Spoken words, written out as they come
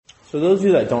So those of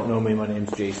you that don't know me, my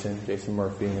name's Jason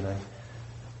Murphy, and I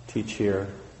teach here.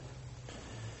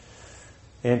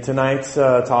 And tonight's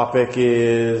topic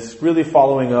is really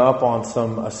following up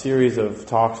on a series of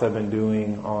talks I've been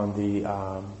doing on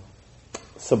the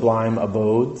Sublime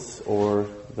Abodes, or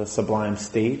the Sublime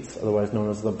States, otherwise known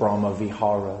as the Brahma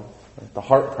Viharas. The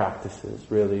heart practices,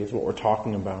 really, is what we're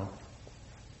talking about.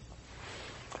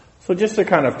 So just to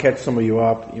kind of catch some of you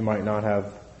up, you might not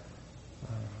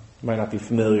be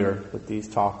familiar with these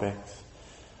topics.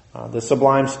 The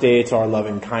sublime states are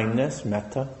loving kindness,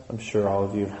 metta. I'm sure all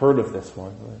of you have heard of this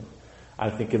one. I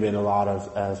think of it a lot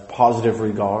as positive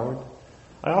regard.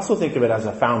 I also think of it as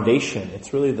a foundation.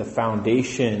 It's really the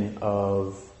foundation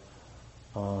of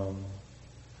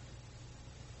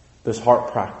this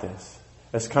heart practice.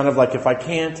 It's kind of like if I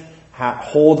can't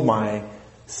hold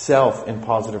myself in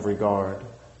positive regard,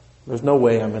 there's no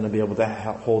way I'm going to be able to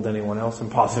hold anyone else in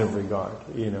positive regard,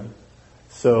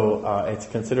 So it's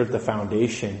considered the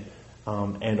foundation,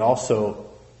 and also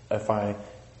if I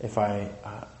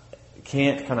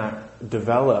can't kind of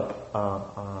develop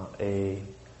a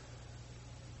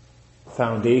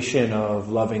foundation of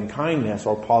loving kindness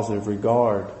or positive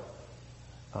regard,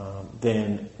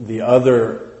 then the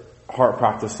other heart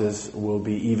practices will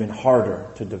be even harder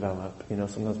to develop.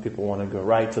 Sometimes people want to go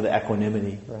right to the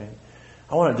equanimity, right?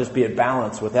 I want to just be at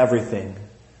balance with everything.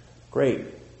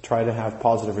 Great. Try to have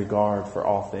positive regard for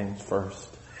all things first.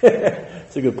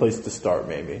 It's a good place to start,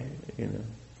 maybe.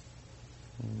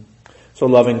 So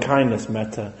loving kindness,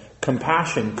 metta.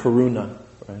 Compassion, karuna.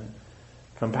 Right?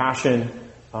 Compassion,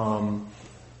 from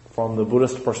the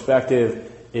Buddhist perspective,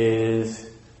 is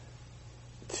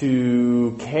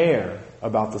to care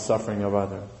about the suffering of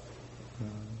others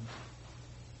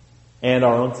and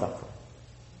our own suffering.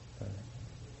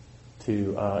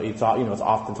 It's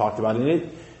often talked about,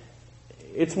 and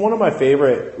it's one of my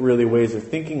favorite really ways of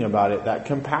thinking about it, that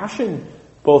compassion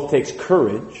both takes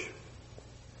courage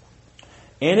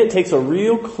and it takes a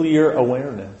real clear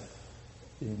awareness.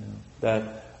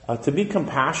 That to be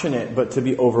compassionate but to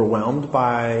be overwhelmed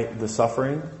by the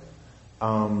suffering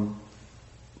of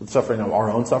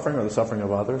our own suffering or the suffering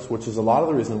of others, which is a lot of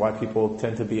the reason why people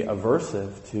tend to be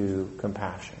aversive to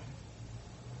compassion.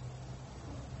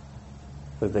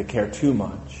 That they care too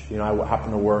much. I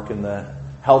happen to work in the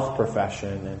health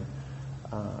profession,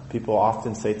 and people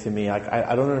often say to me,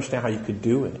 I don't understand how you could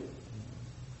do it.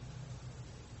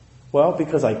 Well,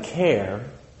 because I care,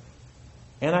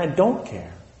 and I don't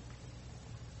care.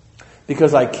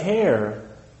 Because I care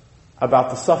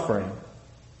about the suffering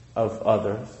of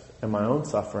others and my own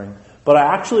suffering, but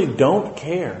I actually don't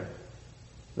care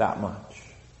that much,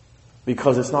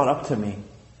 because it's not up to me.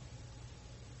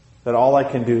 That all I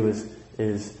can do is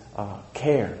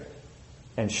care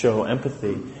and show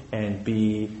empathy and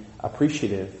be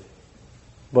appreciative.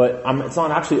 But it's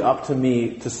not actually up to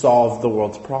me to solve the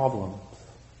world's problems.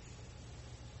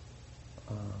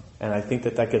 And I think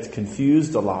that gets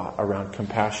confused a lot around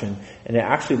compassion, and it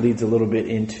actually leads a little bit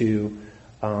into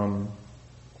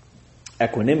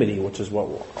equanimity, which is what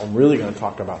I'm really going to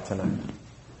talk about tonight.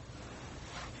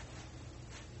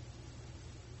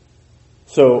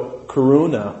 So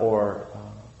karuna, or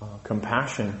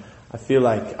compassion, I feel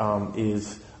like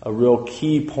is a real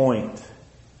key point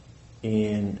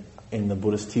in the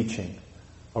Buddhist teaching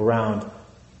around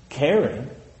caring,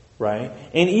 right?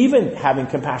 And even having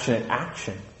compassionate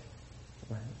action,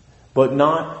 right? But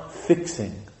not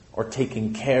fixing or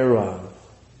taking care of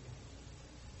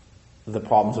the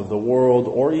problems of the world,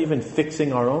 or even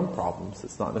fixing our own problems.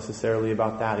 It's not necessarily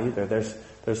about that either.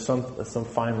 There's some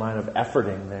fine line of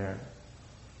efforting there.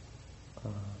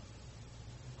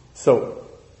 So,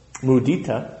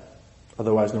 mudita,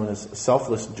 otherwise known as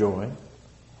selfless joy.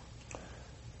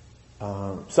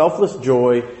 Selfless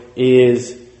joy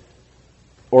is,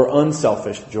 or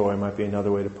unselfish joy might be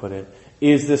another way to put it,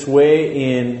 is this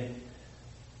way in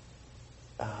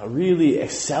really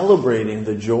celebrating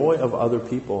the joy of other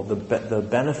people, the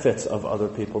benefits of other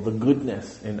people, the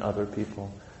goodness in other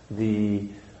people,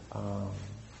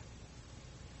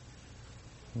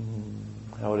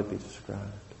 how would it be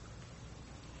described?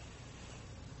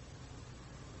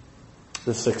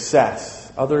 The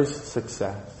success, others'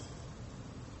 success.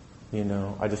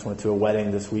 I just went to a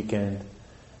wedding this weekend,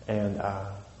 and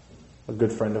a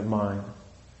good friend of mine,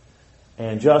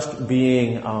 and just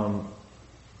being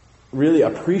really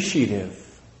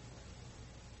appreciative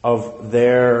of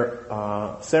their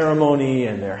ceremony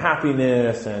and their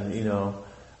happiness, and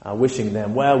wishing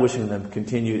them well, wishing them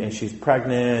continued, and she's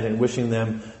pregnant, and wishing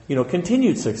them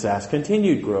continued success,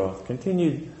 continued growth,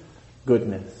 continued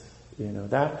goodness.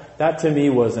 That to me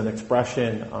was an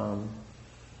expression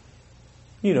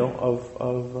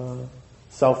of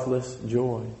selfless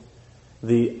joy.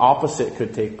 The opposite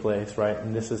could take place, right?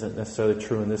 And this isn't necessarily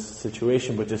true in this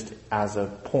situation, but just as a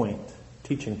point,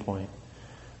 teaching point,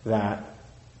 that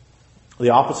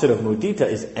the opposite of mudita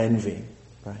is envy,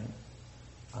 right?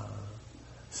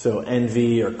 So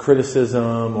envy or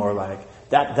criticism, or like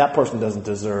that person doesn't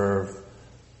deserve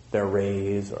their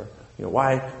raise, or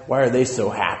why are they so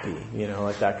happy?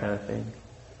 Like that kind of thing.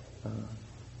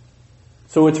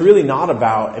 So it's really not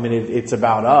about. It's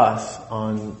about us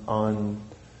on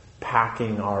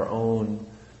packing our own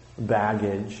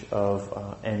baggage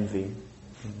of envy,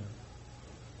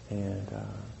 and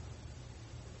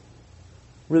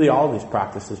really all of these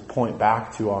practices point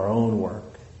back to our own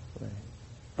work, right?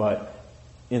 But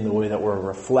in the way that we're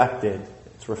reflected,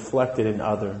 it's reflected in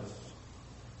others.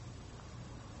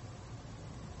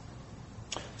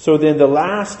 So then the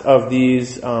last of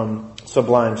these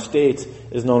sublime states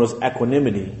is known as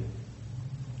equanimity,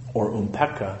 or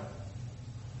upekkha.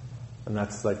 And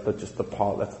that's like that's the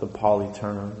Pali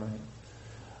term,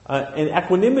 right? And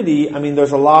equanimity,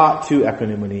 there's a lot to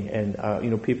equanimity, and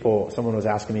someone was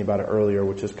asking me about it earlier,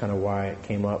 which is kind of why it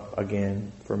came up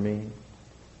again for me.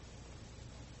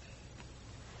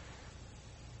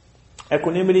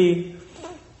 Equanimity,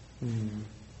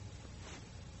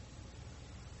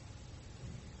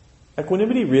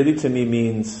 equanimity really to me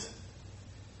means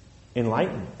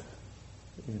enlightened.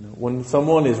 When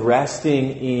someone is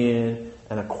resting in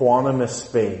an equanimous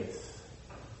space,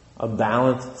 a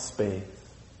balanced space,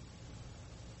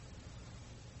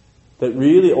 that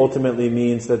really ultimately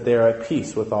means that they're at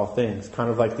peace with all things. Kind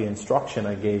of like the instruction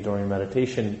I gave during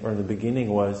meditation or in the beginning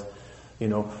was,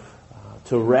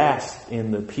 to rest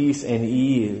in the peace and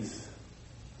ease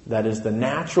that is the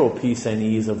natural peace and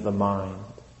ease of the mind.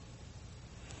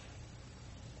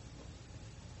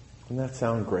 Doesn't that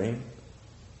sound great? You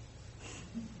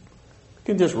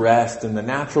can just rest in the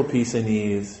natural peace and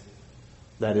ease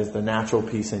that is the natural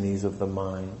peace and ease of the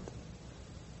mind.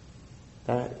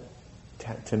 That,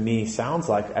 to me, sounds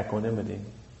like equanimity.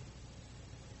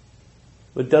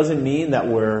 But it doesn't mean that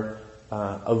we're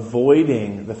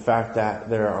avoiding the fact that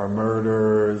there are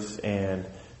murders and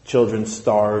children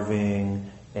starving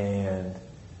and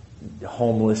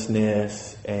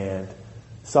homelessness and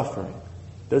suffering.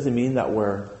 It doesn't mean that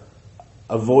we're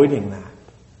avoiding that.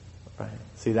 Right?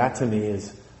 See, that to me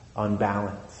is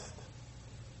unbalanced.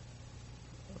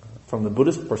 From the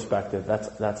Buddhist perspective,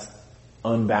 that's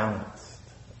unbalanced.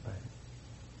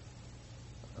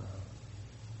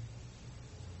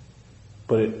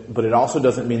 But it also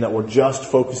doesn't mean that we're just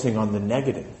focusing on the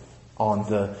negative, on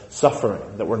the suffering,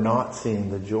 that we're not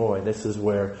seeing the joy. This is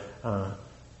where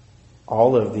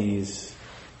all of these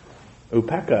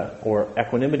upekkha, or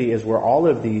equanimity, is where all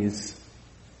of these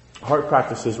heart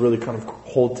practices really kind of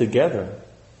hold together.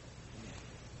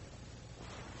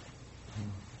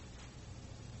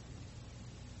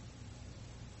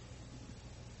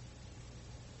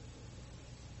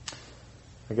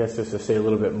 I guess just to say a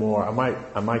little bit more,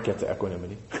 I might get to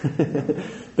equanimity.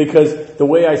 Because the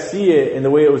way I see it and the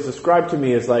way it was described to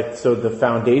me is like, so the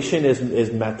foundation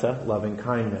is metta, loving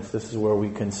kindness. This is where we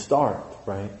can start,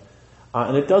 right?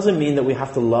 And it doesn't mean that we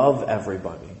have to love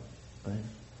everybody, right?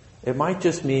 It might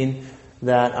just mean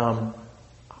that I'm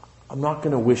not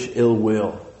going to wish ill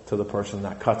will to the person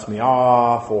that cuts me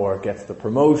off or gets the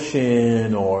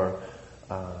promotion or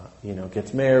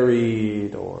gets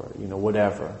married or,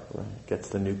 whatever, right? Gets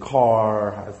the new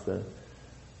car,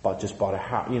 just bought a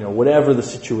house, whatever the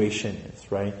situation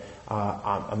is, right?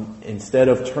 Instead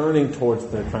of turning towards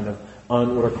the kind of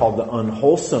what are called the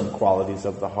unwholesome qualities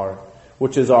of the heart,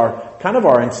 which is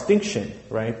our instinction,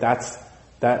 right?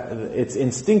 It's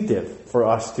instinctive for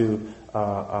us to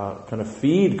kind of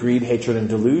feed greed, hatred, and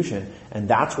delusion, and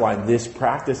that's why this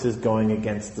practice is going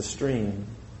against the stream.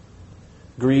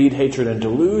 Greed, hatred, and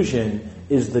delusion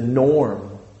is the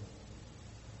norm.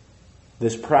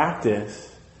 This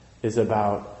practice is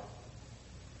about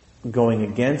going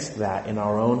against that in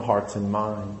our own hearts and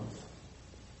minds,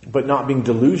 but not being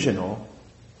delusional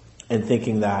and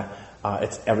thinking that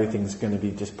everything's going to be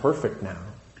just perfect now,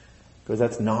 because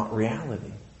that's not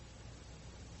reality.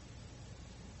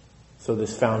 So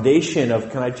this foundation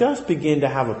of, can I just begin to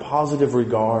have a positive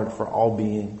regard for all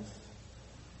beings,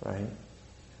 right?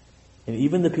 And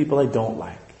even the people I don't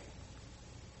like.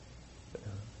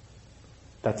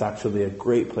 That's actually a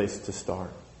great place to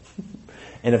start.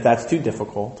 And if that's too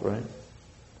difficult, right,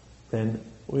 then,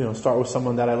 start with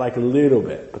someone that I like a little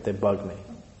bit, but they bug me.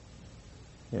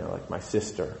 Like my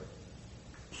sister.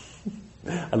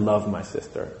 I love my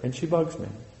sister, and she bugs me.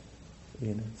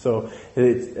 So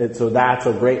so that's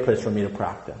a great place for me to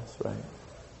practice, right?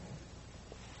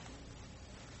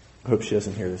 I hope she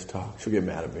doesn't hear this talk. She'll get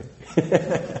mad at me.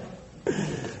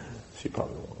 She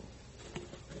probably won't.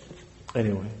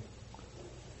 Anyway.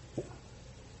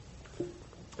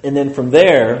 And then from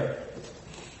there,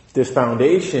 this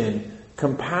foundation,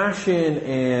 compassion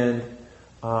and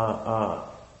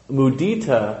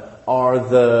mudita are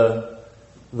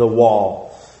the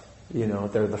walls.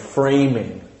 They're the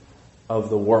framing of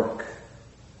the work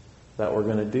that we're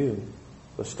going to do,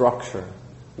 the structure.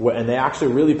 And they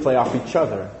actually really play off each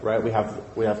other, right? We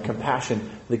have compassion,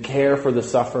 the care for the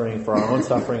suffering, for our own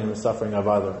suffering and the suffering of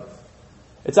others.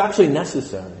 It's actually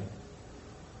necessary.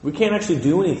 We can't actually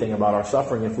do anything about our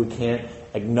suffering if we can't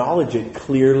acknowledge it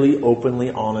clearly,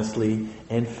 openly, honestly,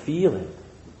 and feel it.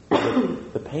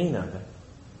 The pain of it.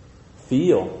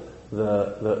 Feel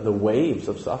the waves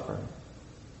of suffering.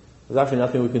 There's actually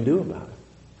nothing we can do about it.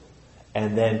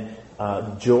 And then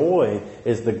joy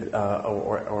is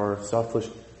or selfish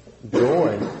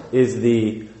joy is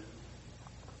the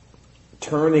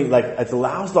turning, it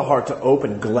allows the heart to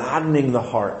open. Gladdening the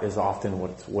heart is often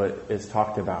what is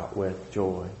talked about with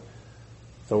joy.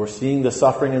 So we're seeing the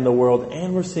suffering in the world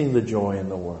and we're seeing the joy in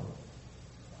the world.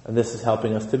 And this is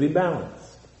helping us to be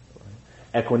balanced.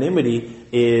 Equanimity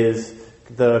is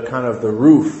the kind of the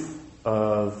roof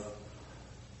of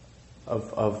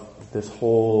this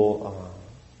whole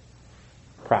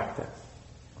practice.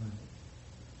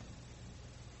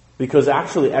 Because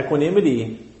actually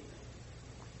equanimity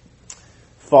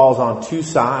falls on two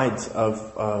sides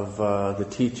of the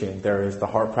teaching. There is the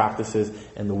heart practices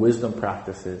and the wisdom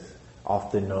practices,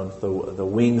 often known as the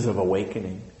wings of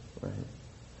awakening. Right?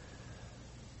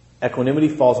 Equanimity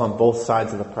falls on both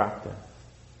sides of the practice,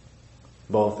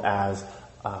 both as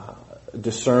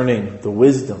discerning the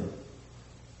wisdom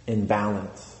in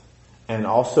balance, and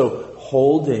also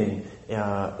holding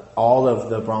all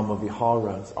of the Brahma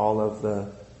Viharas, all of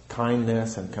the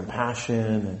kindness and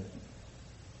compassion and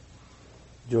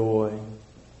joy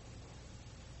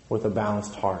with a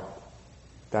balanced heart.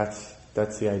 That's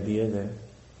the idea there.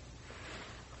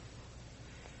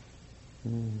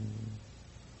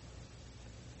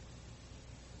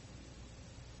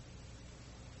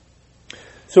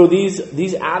 So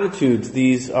these attitudes,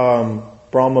 these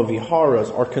Brahma Viharas,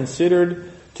 are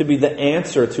considered to be the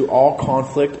answer to all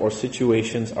conflict or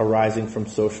situations arising from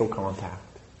social contact.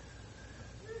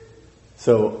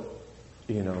 So,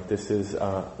 this is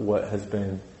what has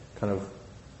been kind of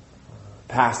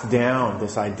passed down,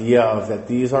 this idea of that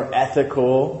these are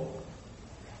ethical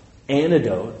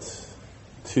antidotes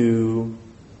to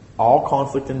all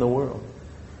conflict in the world.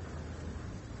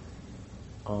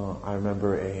 I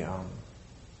remember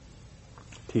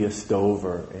Tia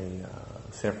Stover,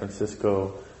 a San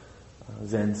Francisco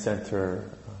Zen Center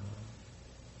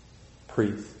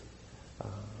priest,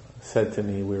 said to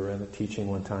me, we were in a teaching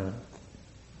one time,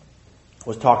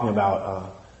 was talking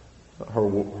about her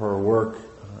work,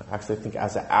 actually I think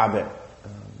as an abbot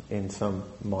in some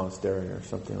monastery or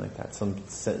something like that, some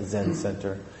Zen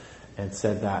center, and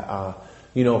said that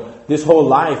this whole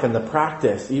life and the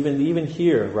practice, even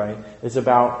here, right, is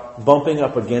about bumping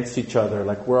up against each other.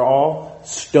 Like we're all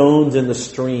stones in the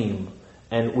stream,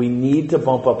 and we need to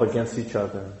bump up against each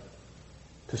other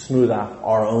to smooth out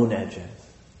our own edges.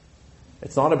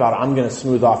 It's not about I'm going to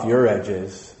smooth off your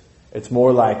edges. It's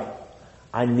more like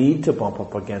I need to bump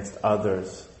up against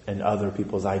others and other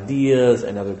people's ideas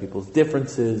and other people's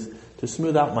differences to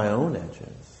smooth out my own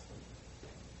edges.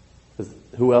 Because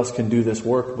who else can do this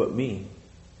work but me?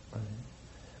 Right?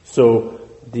 So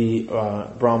the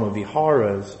Brahma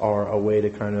Viharas are a way to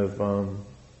kind of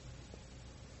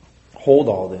hold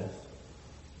all this.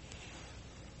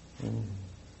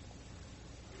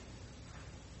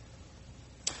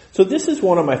 So this is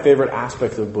one of my favorite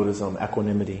aspects of Buddhism,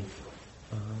 equanimity.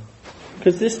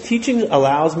 Because this teaching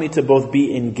allows me to both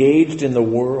be engaged in the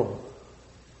world.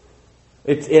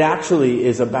 It actually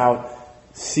is about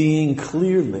seeing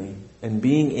clearly and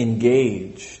being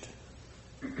engaged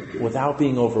without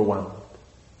being overwhelmed.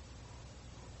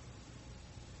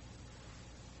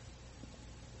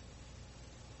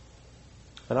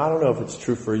 And I don't know if it's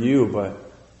true for you, but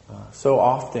so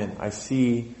often I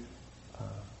see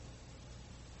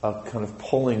a kind of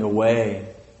pulling away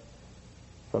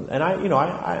from, and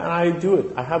I do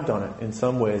it. I have done it in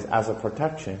some ways as a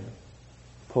protection,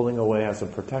 pulling away as a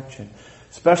protection.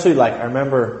 Especially like I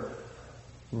remember,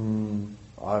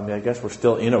 I guess we're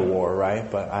still in a war,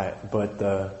 right?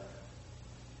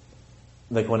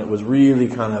 Like when it was really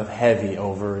kind of heavy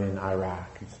over in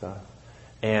Iraq and stuff,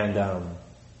 and a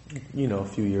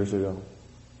few years ago,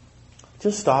 I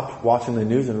just stopped watching the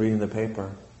news and reading the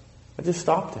paper. I just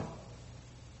stopped it,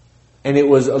 and it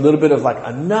was a little bit of like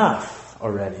enough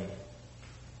already.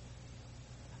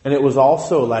 And it was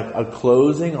also like a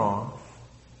closing off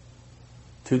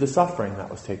to the suffering that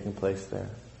was taking place there.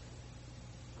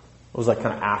 It was like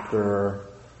kind of after,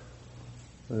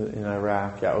 in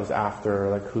Iraq, it was after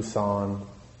like Hussein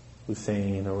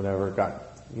or whatever got,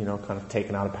 kind of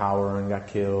taken out of power and got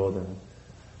killed and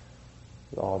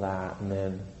all that. And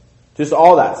then just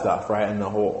all that stuff, right? And the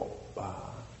whole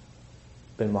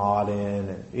Bin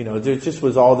Laden and, there just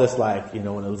was all this like, when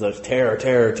it was like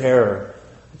terror.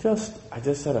 I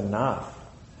just said enough.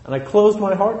 And I closed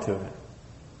my heart to it.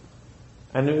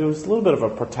 And it was a little bit of a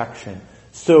protection.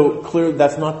 So clearly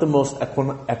that's not the most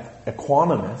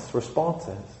equanimous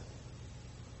responses.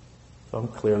 So I'm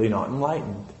clearly not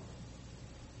enlightened.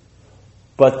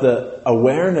 But the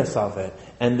awareness of it,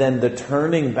 and then the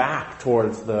turning back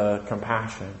towards the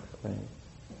compassion, right?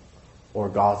 Or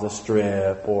Gaza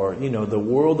Strip, or, the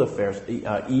world affairs,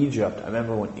 Egypt. I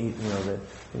remember when, the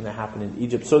thing that happened in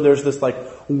Egypt. So there's this like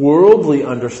worldly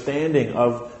understanding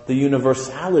of the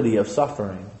universality of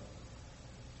suffering.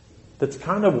 That's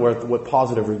kind of what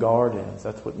positive regard is.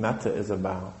 That's what metta is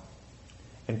about.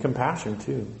 And compassion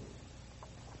too.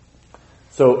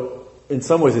 So in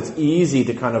some ways it's easy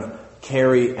to kind of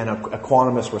carry an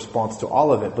equanimous response to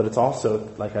all of it, but it's also,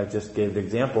 like I just gave the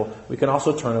example, we can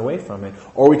also turn away from it,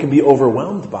 or we can be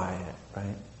overwhelmed by it,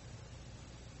 right?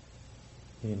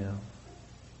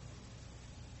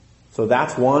 So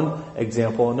that's one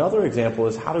example. Another example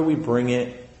is how do we bring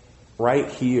it right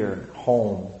here,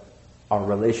 home, our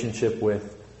relationship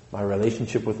with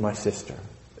my sister,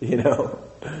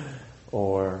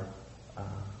 or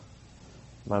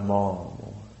my mom,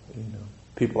 or,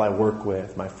 people I work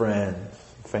with, my friends,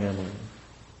 family.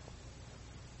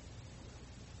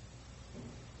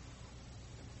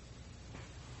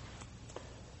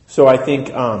 So I think,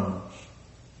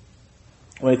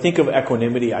 when I think of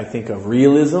equanimity, I think of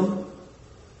realism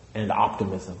and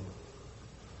optimism.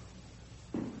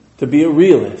 To be a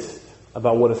realist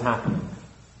about what is happening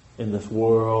in this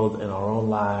world, in our own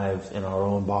lives, in our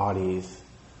own bodies,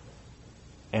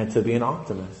 and to be an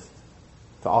optimist.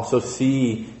 To also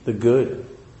see the good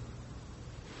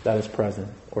that is present,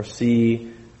 or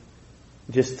see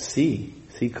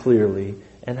clearly,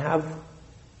 and have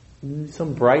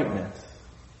some brightness.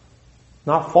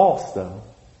 Not false, though.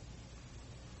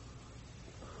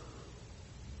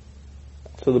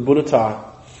 So the Buddha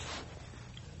taught,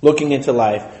 looking into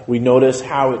life, we notice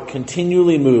how it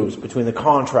continually moves between the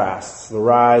contrasts, the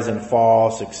rise and fall,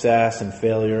 success and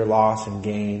failure, loss and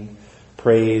gain,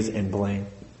 praise and blame.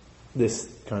 This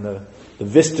kind of, the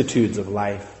vicissitudes of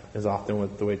life is often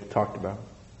the way it's talked about.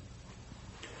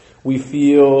 We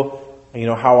feel,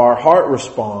 how our heart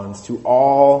responds to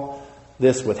all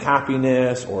this with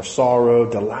happiness or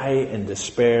sorrow, delight and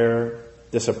despair,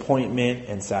 disappointment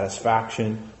and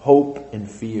satisfaction, hope and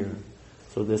fear.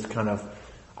 So this kind of,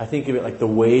 I think of it like the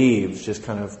waves just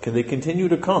kind of, they continue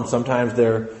to come. Sometimes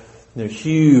they're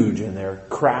huge and they're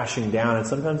crashing down, and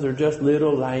sometimes they're just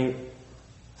little light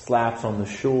slaps on the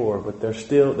shore, but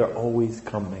they're always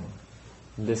coming.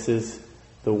 And this is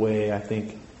the way I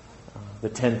think the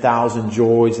 10,000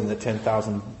 joys and the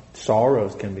 10,000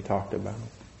 sorrows can be talked about.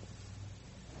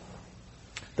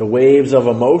 The waves of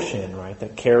emotion, right,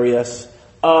 that carry us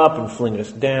up and fling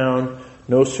us down.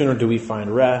 No sooner do we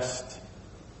find rest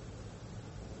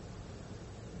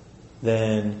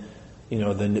than,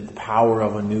 the power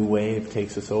of a new wave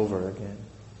takes us over again.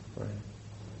 Right?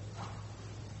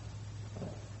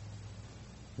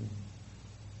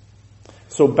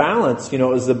 So balance,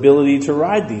 is the ability to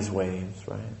ride these waves,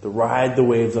 right? To ride the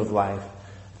waves of life.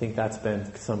 I think that's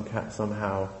been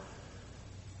somehow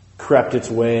crept its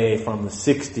way from the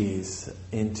 60s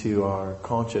into our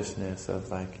consciousness of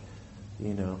like,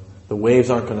 the waves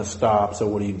aren't going to stop, so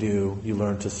what do? You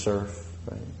learn to surf,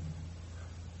 right?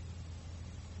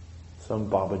 Some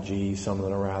Babaji, some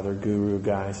rather guru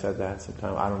guy said that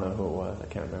sometime. I don't know who it was. I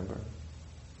can't remember.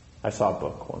 I saw a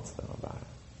book once though about it.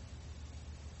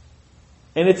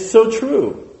 And it's so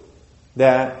true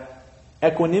that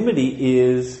equanimity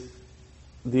is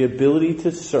the ability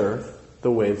to surf the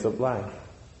waves of life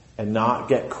and not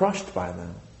get crushed by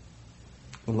them.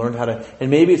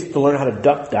 And maybe it's to learn how to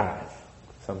duck dive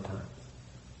sometimes.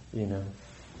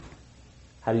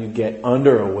 How do you get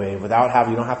under a wave without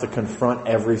you don't have to confront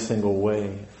every single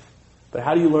wave. But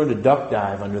how do you learn to duck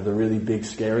dive under the really big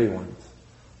scary ones?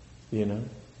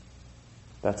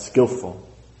 That's skillful.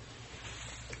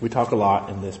 We talk a lot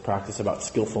in this practice about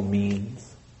skillful means.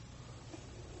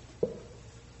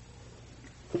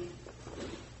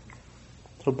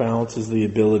 So balance is the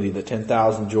ability, the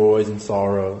 10,000 joys and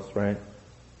sorrows, right?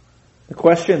 The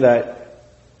question that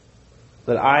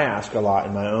that I ask a lot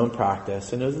in my own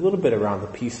practice, and it was a little bit around the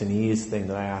peace and ease thing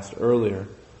that I asked earlier,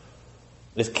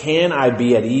 is can I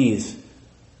be at ease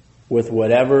with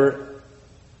whatever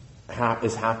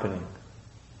is happening?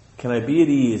 Can I be at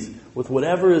ease with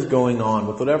whatever is going on,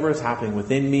 with whatever is happening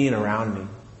within me and around me?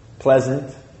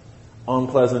 Pleasant,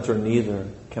 unpleasant, or neither.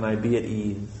 Can I be at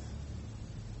ease?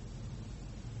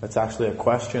 That's actually a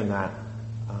question that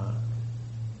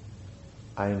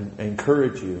I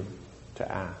encourage you to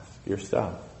ask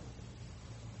yourself.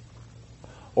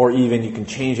 Or even you can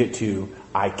change it to,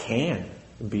 I can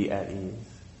be at ease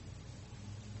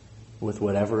with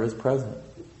whatever is present.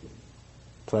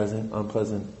 Pleasant,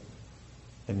 unpleasant,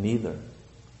 and neither.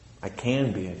 I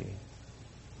can be at ease.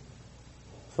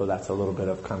 So that's a little bit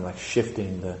of kind of like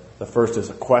shifting. The first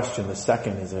is a question, the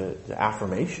second is an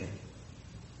affirmation.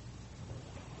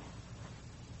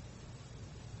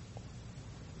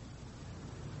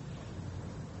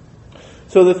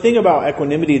 So the thing about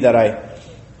equanimity that I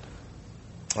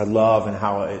love and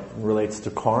how it relates to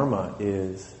karma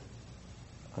is,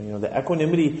 the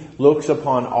equanimity looks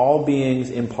upon all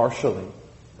beings impartially.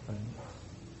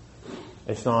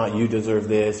 It's not you deserve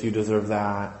this, you deserve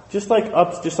that. Just like the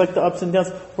ups and downs,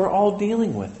 we're all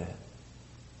dealing with it.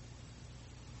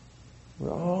 We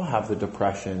all have the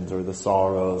depressions or the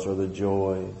sorrows or the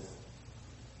joys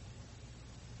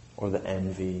or the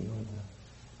envy or the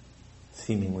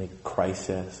seemingly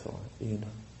crisis or.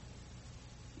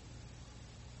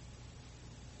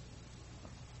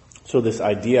 So this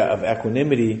idea of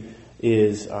equanimity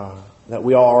is that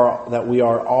we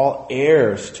are all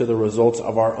heirs to the results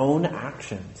of our own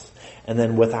actions, and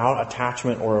then without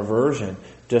attachment or aversion,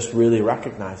 just really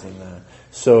recognizing that.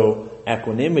 So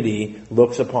equanimity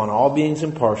looks upon all beings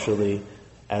impartially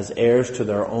as heirs to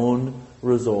their own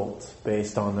results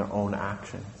based on their own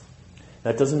actions.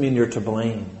 That doesn't mean you're to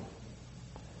blame,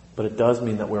 but it does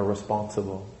mean that we're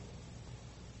responsible.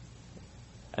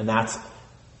 And that's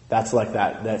like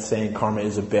that saying, karma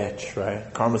is a bitch,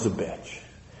 right? Karma's a bitch.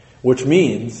 Which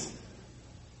means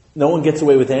no one gets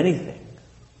away with anything.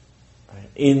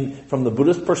 Right? From the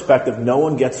Buddhist perspective, no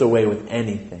one gets away with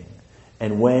anything.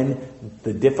 And when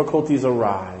the difficulties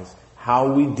arise,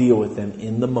 how we deal with them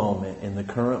in the moment, in the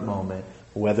current moment,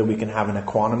 whether we can have an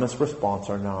equanimous response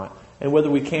or not, and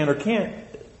whether we can or can't,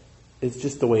 it's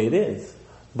just the way it is.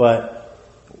 But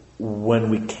when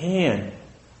we can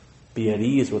be at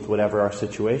ease with whatever our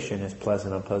situation is,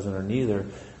 pleasant, unpleasant, or neither,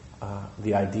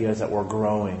 the idea is that we're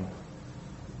growing.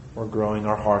 We're growing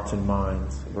our hearts and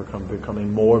minds. We're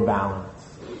becoming more balanced.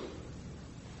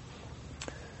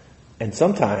 And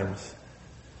sometimes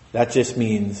that just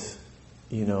means,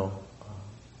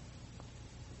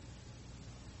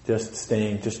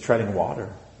 just treading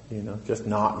water, just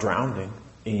not drowning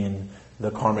in the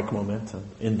karmic momentum,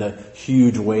 in the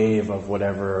huge wave of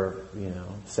whatever,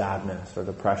 sadness or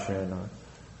depression or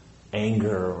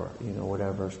anger or,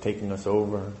 whatever is taking us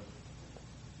over.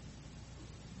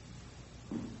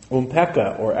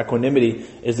 Upekkha, or equanimity,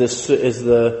 is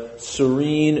the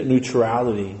serene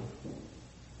neutrality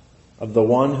of the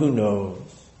one who knows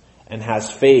and has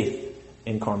faith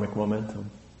in karmic momentum.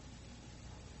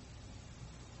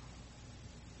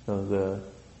 So the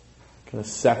kind of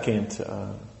second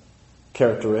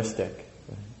characteristic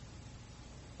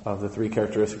of the three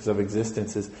characteristics of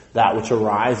existence is that which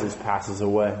arises passes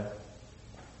away.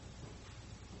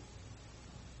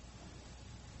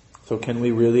 So can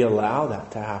we really allow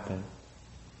that to happen?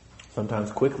 Sometimes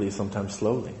quickly, sometimes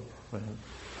slowly. Right?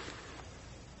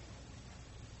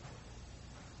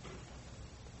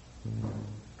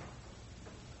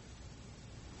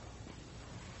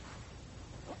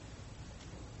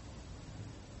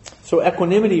 So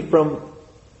equanimity from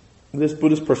this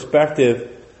Buddhist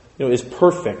perspective, is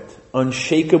perfect,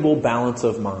 unshakable balance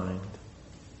of mind.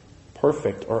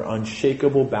 Perfect or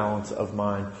unshakable balance of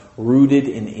mind, rooted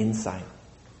in insight.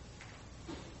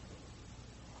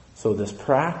 So this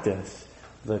practice,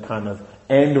 the kind of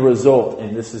end result,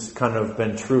 and this has kind of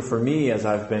been true for me as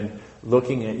I've been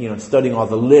looking at, studying all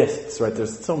the lists, right?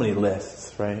 There's so many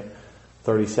lists, right?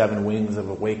 37 wings of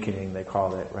awakening, they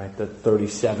call it, right? The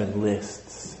 37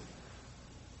 lists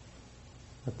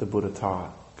that the Buddha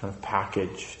taught, kind of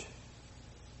packaged.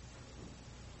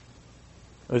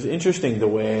 It was interesting the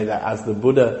way that as the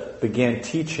Buddha began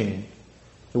teaching,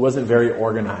 he wasn't very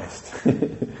organized.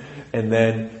 And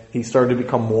then he started to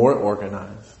become more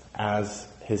organized as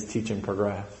his teaching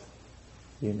progressed.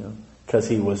 Because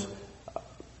he was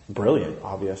brilliant,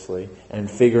 obviously, and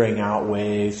figuring out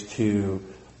ways to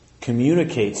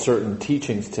communicate certain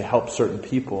teachings to help certain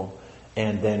people,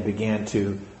 and then began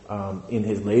to, in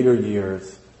his later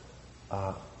years,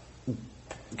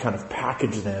 kind of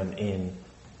package them in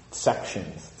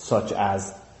sections, such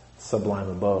as Sublime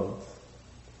Abodes,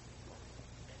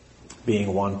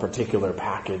 being one particular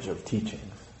package of teachings.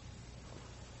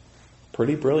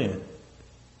 Pretty brilliant.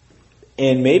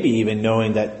 And maybe even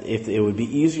knowing that if it would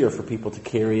be easier for people to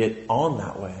carry it on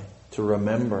that way, to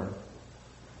remember.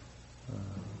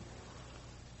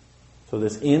 So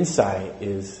this insight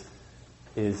is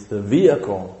the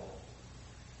vehicle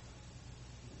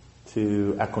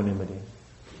to equanimity,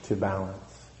 to balance.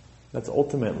 That's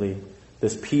ultimately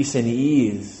this peace and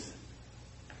ease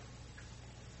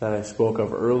that I spoke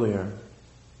of earlier.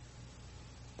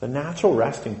 The natural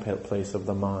resting place of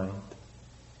the mind.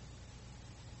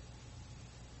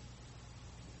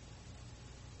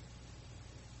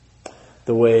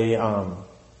 The way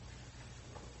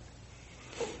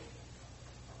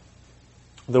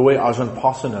Ajahn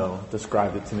Pasano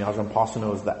described it to me. Ajahn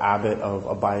Pasano is the abbot of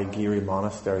Abhayagiri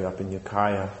Monastery up in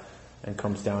Ukiah, and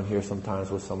comes down here sometimes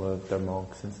with some of their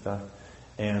monks and stuff.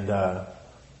 And the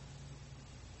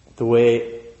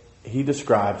way he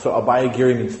described, so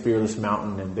Abhayagiri means fearless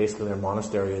mountain, and basically their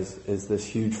monastery is this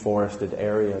huge forested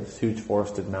area, this huge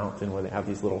forested mountain where they have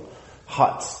these little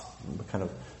huts, kind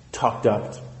of tucked up.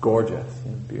 It's gorgeous,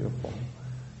 beautiful.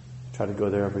 Try to go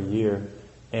there every year.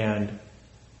 And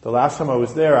the last time I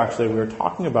was there, actually, we were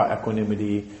talking about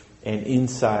equanimity and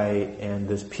insight and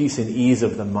this peace and ease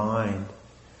of the mind.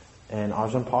 And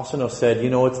Ajahn Pasano said,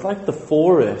 it's like the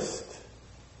forest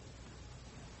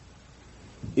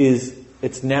is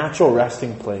its natural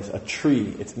resting place. A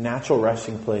tree, its natural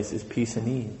resting place is peace and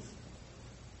ease.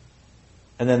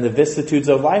 And then the vicissitudes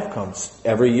of life comes.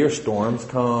 Every year storms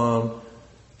come,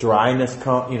 dryness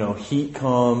comes, heat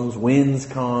comes, winds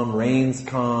come, rains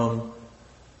come.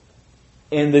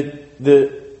 And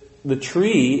the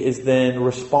tree is then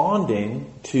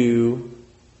responding to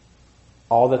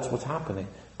all that's what's happening.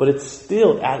 But it's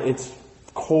still at its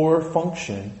core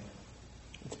function,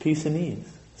 it's peace and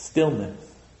ease, stillness.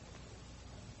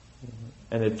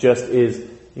 And it just is,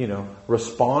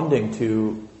 responding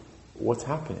to what's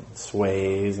happening. It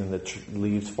sways and the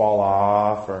leaves fall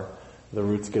off, or the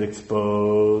roots get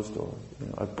exposed, or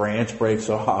a branch breaks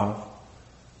off.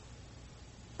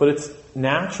 But its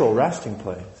natural resting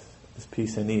place is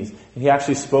peace and ease. And he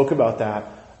actually spoke about that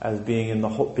as being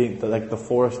being like the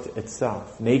forest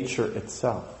itself, nature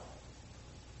itself.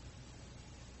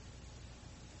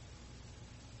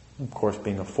 Of course,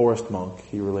 being a forest monk,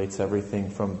 he relates everything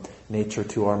from nature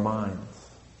to our minds.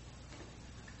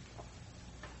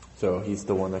 So he's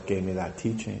the one that gave me that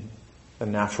teaching. The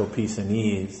natural peace and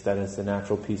ease, that is the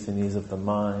natural peace and ease of the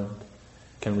mind.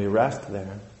 Can we rest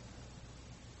there?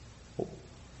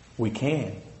 We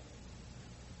can.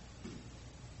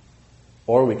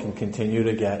 Or we can continue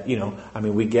to get,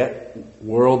 we get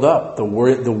whirled up. The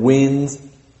winds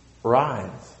rise.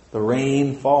 The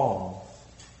rain falls.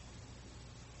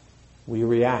 We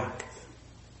react.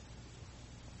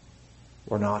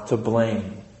 We're not to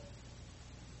blame,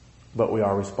 but we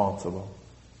are responsible.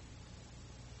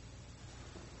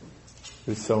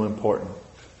 It's so important.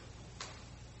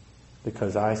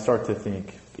 Because I start to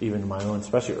think, even my own,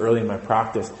 especially early in my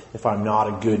practice, if I'm not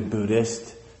a good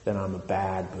Buddhist, then I'm a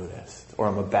bad Buddhist, or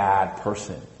I'm a bad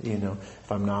person.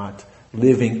 If I'm not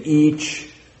living each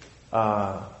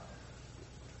of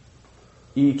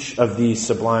these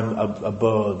sublime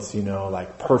abodes,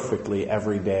 like perfectly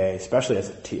every day, especially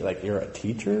as like you're a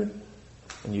teacher,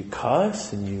 and you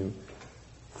cuss and you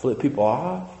flip people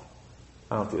off.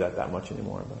 I don't do that much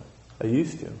anymore, but I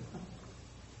used to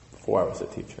before I was a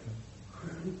teacher.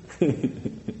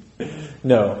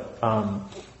 No.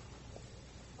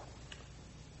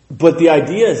 But the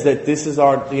idea is that this is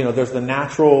our, there's a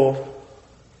natural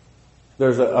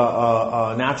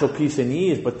peace and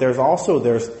ease, but there's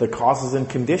the causes and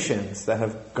conditions that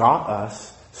have got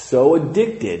us so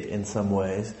addicted in some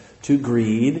ways to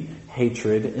greed,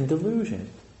 hatred, and delusion.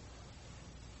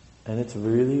 And it's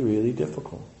really, really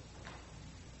difficult.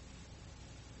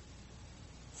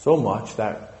 So much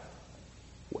that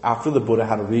after the Buddha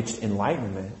had reached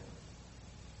enlightenment,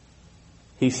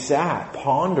 he sat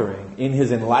pondering in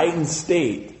his enlightened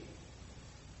state.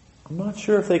 I'm not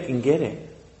sure if they can get it.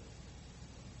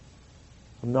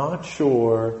 I'm not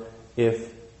sure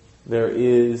if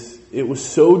it was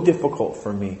so difficult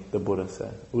for me, the Buddha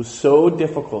said. It was so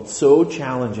difficult, so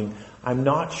challenging. I'm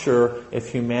not sure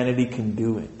if humanity can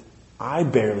do it. I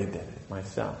barely did it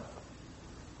myself.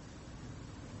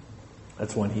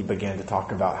 That's when he began to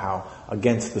talk about how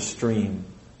against the stream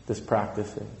this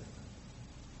practice is.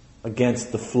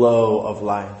 Against the flow of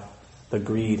life. The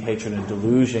greed, hatred, and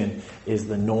delusion is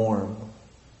the norm.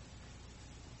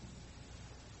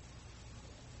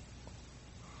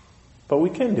 But we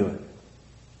can do it.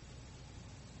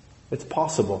 It's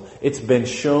possible. It's been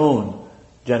shown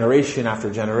generation after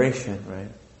generation, right?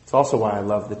 It's also why I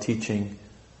love the teaching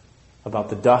about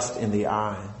the dust in the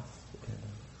eyes.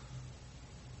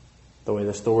 The way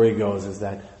the story goes is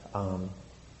that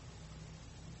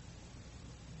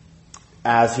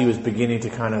as he was beginning to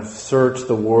kind of search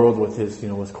the world with his,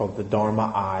 what's called the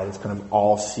Dharma eye, this kind of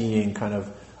all-seeing kind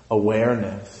of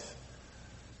awareness,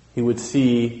 he would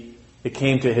see, it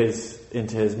came into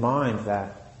his mind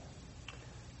that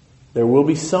there will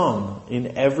be some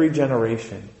in every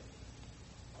generation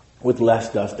with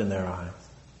less dust in their eyes.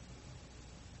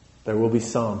 There will be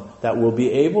some that will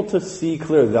be able to see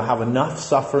clearly. They'll have enough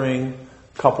suffering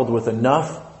coupled with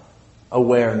enough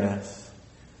awareness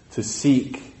to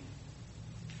seek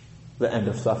the end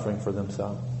of suffering for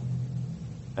themselves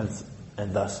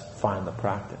and thus find the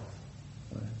practice.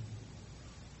 Right?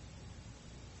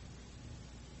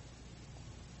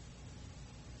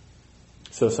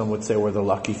 So some would say we're the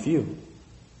lucky few.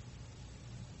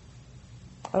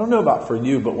 I don't know about for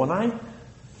you, but when I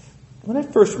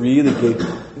first really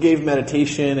gave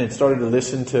meditation and started to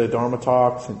listen to Dharma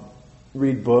talks and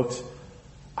read books,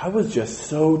 I was just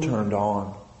so turned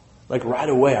on. Like right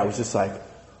away, I was just like,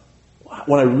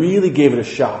 when I really gave it a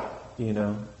shot,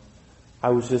 I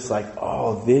was just like,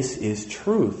 oh, this is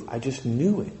truth. I just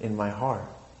knew it in my heart.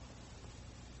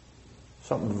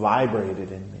 Something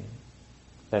vibrated in me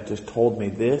that just told me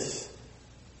this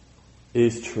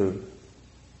is truth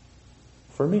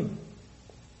for me.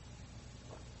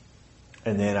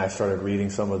 And then I started reading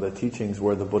some of the teachings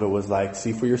where the Buddha was like,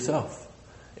 see for yourself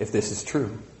if this is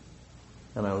true.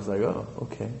 And I was like, oh,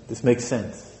 okay, this makes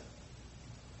sense.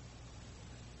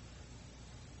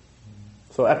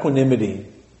 So equanimity,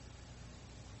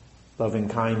 loving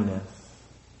kindness,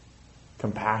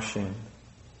 compassion,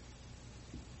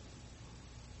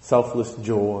 selfless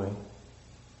joy,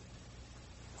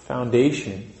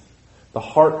 foundations, the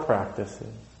heart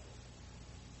practices.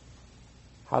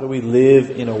 How do we live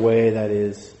in a way that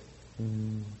is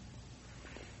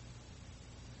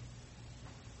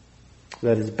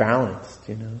balanced,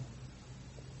 Let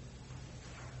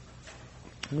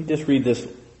me just read this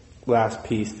last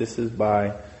piece. This is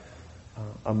by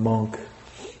a monk.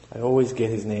 I always get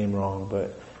his name wrong,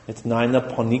 but it's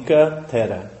Nyanaponika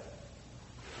Thera.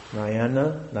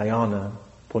 Nyana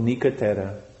Ponika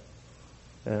Thera.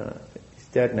 He's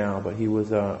dead now, but he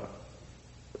was a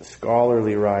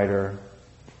scholarly writer.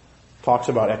 Talks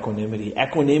about equanimity.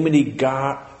 Equanimity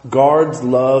guards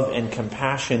love and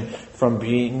compassion from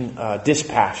being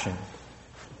dispassion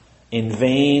in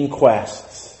vain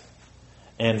quests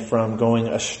and from going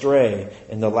astray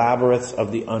in the labyrinths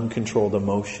of the uncontrolled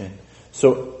emotion.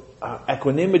 So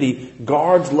equanimity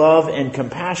guards love and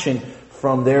compassion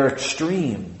from their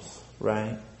extremes,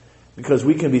 right? Because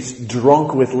we can be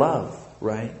drunk with love,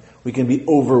 right? We can be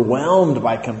overwhelmed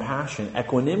by compassion.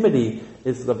 Equanimity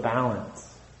is the balance.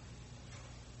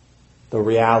 The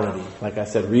reality. Like I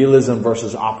said, realism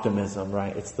versus optimism,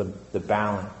 right? It's the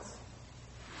balance.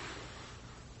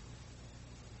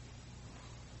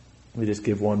 Let me just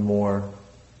give one more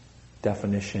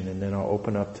definition and then I'll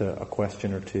open up to a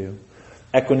question or two.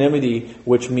 Equanimity,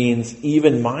 which means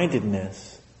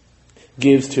even-mindedness,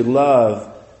 gives to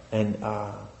love and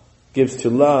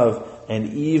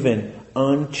even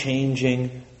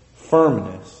unchanging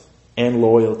firmness and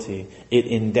loyalty. It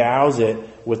endows it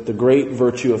with the great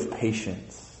virtue of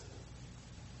patience.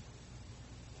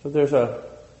 So there's a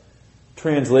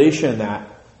translation that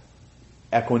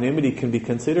equanimity can be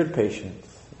considered patience.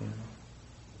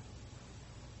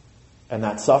 And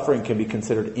that suffering can be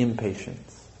considered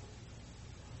impatience.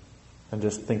 And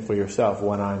just think for yourself,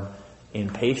 when I'm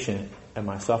impatient, am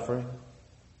I suffering?